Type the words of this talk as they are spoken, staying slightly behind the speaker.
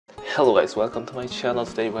Hello guys, welcome to my channel.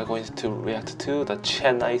 Today we're going to react to the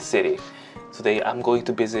Chennai city. Today I'm going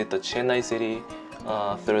to visit the Chennai city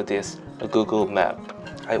through this Google map.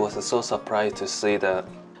 I was so surprised to see the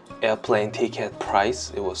airplane ticket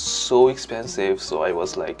price. It was so expensive, so I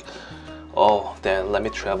was like, oh, then let me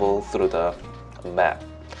travel through the map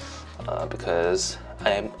because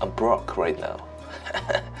I'm broke right now.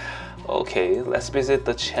 Okay, let's visit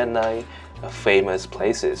the Chennai famous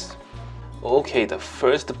places. Okay, the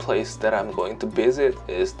first place that I'm going to visit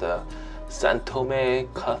is the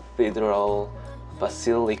Santome Cathedral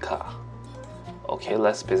Basilica. Okay,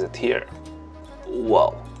 let's visit here.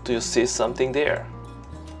 Wow, do you see something there?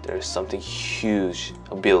 There's something huge,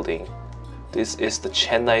 a building. This is the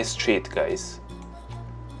Chennai street, guys.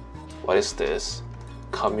 What is this?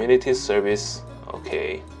 Community service.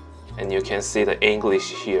 Okay, and you can see the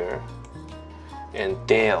English here. And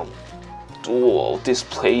damn, whoa, this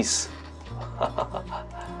place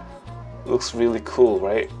looks really cool,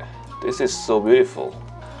 right? This is so beautiful.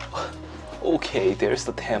 Okay, there's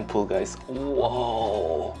the temple, guys.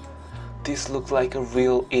 Whoa, this looks like a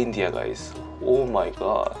real India, guys. Oh my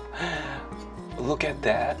god, look at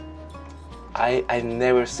that. I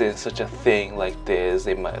never seen such a thing like this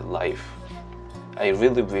in my life. I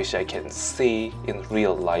really wish I can see in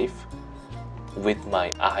real life with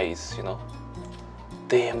my eyes, you know.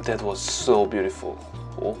 Damn, that was so beautiful.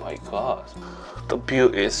 Oh my god, the view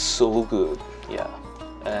is so good. Yeah,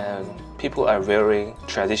 and people are wearing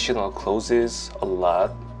traditional clothes a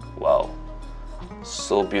lot. Wow,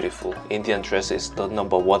 so beautiful. Indian dress is the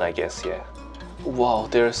 #1, I guess. Yeah. Wow,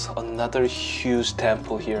 there's another huge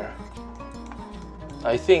temple here.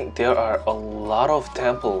 I think there are a lot of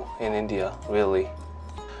temples in India, really.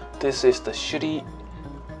 This is the Shri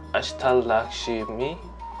Ashtalakshmi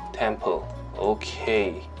temple.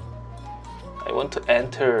 Okay, I want to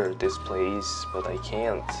enter this place, but I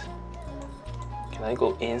can't. Can I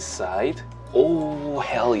go inside? Oh,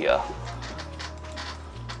 hell yeah.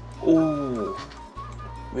 Oh,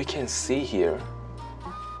 we can see here.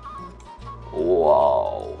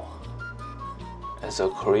 Wow. As a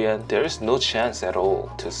Korean, there is no chance at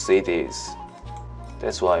all to see this.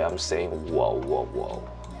 That's why I'm saying wow, wow, wow.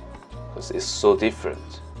 Because it's so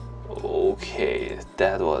different. Okay,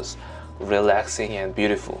 that was relaxing and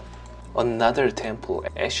beautiful. Another temple.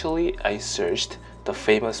 Actually, I searched the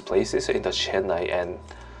famous places in the Chennai and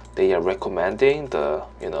they are recommending the,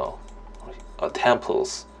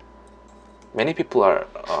 temples. Many people are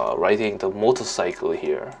riding the motorcycle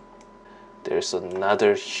here. There's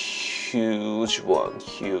another huge one,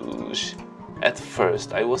 huge. At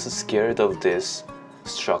first, I was scared of this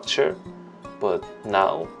structure, but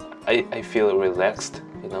now I feel relaxed,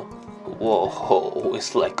 you know. Whoa,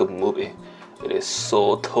 it's like a movie. It is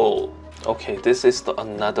so tall. Okay, this is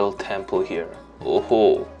another temple here.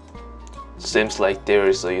 Oh, seems like there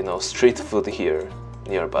is a street food here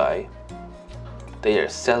nearby. They are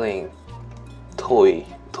selling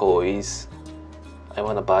toys. I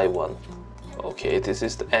wanna buy one. Okay, this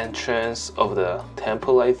is the entrance of the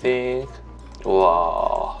temple, I think.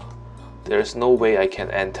 Wow, there's no way I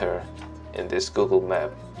can enter in this Google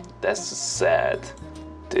map. That's sad.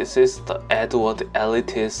 This is the Edward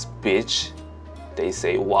Ellitis beach. They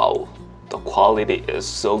say, wow, the quality is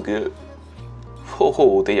so good.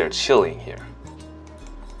 Oh, they are chilling here.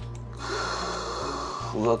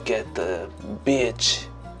 Look at the beach.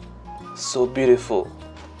 So beautiful.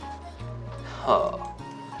 Huh.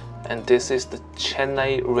 And this is the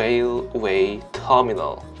Chennai Railway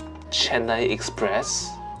Terminal. Chennai Express.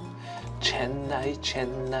 Chennai.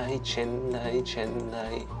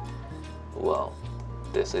 Wow,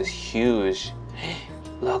 this is huge.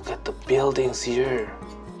 Look at the buildings here.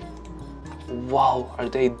 Wow, are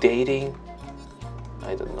they dating?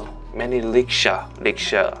 I don't know. Many rickshaw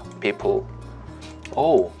people.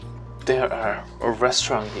 Oh, there are a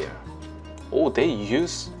restaurant here. Oh, they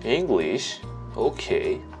use English.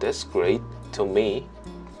 Okay, that's great to me.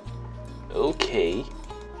 Okay,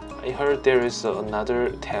 I heard there is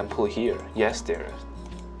another temple here. Yes, there is.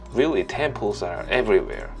 Really, temples are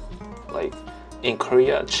everywhere. Like in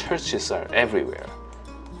Korea, churches are everywhere.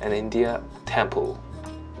 And India, temple.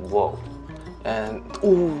 Whoa. And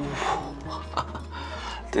ooh,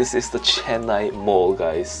 this is the Chennai Mall,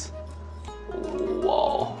 guys.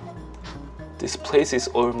 Wow. This place is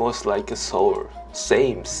almost like a Seoul.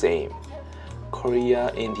 Same.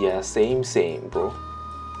 Korea, India, same, bro.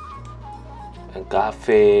 And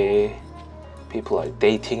cafe. People are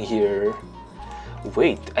dating here.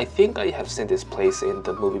 Wait, I think I have seen this place in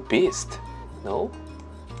the movie Beast. No?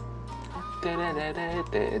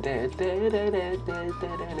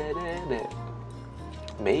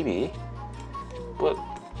 Maybe. But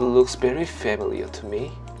looks very familiar to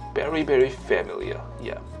me. Very familiar,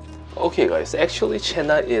 yeah. Okay guys, actually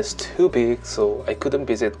Chennai is too big, so I couldn't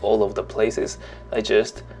visit all of the places. I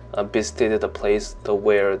just visited the place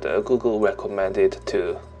where the Google recommended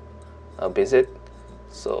to visit.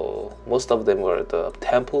 So most of them were the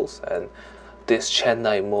temples, and this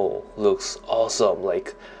Chennai Mall looks awesome.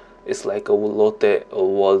 Like it's like a Lotte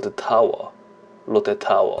World Tower, Lotte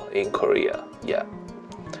Tower in Korea. Yeah,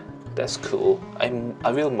 that's cool.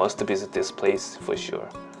 I will must visit this place for sure.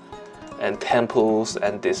 And temples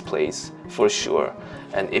and this place for sure.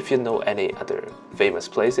 And if you know any other famous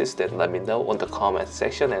places, then let me know on the comment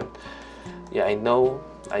section. And yeah, I know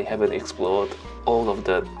I haven't explored all of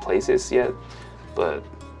the places yet, but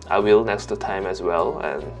I will next time as well.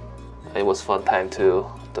 And it was fun time too,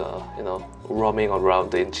 roaming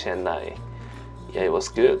around in Chennai. Yeah, it was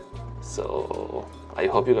good. So I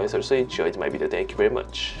hope you guys also enjoyed my video. Thank you very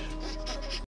much.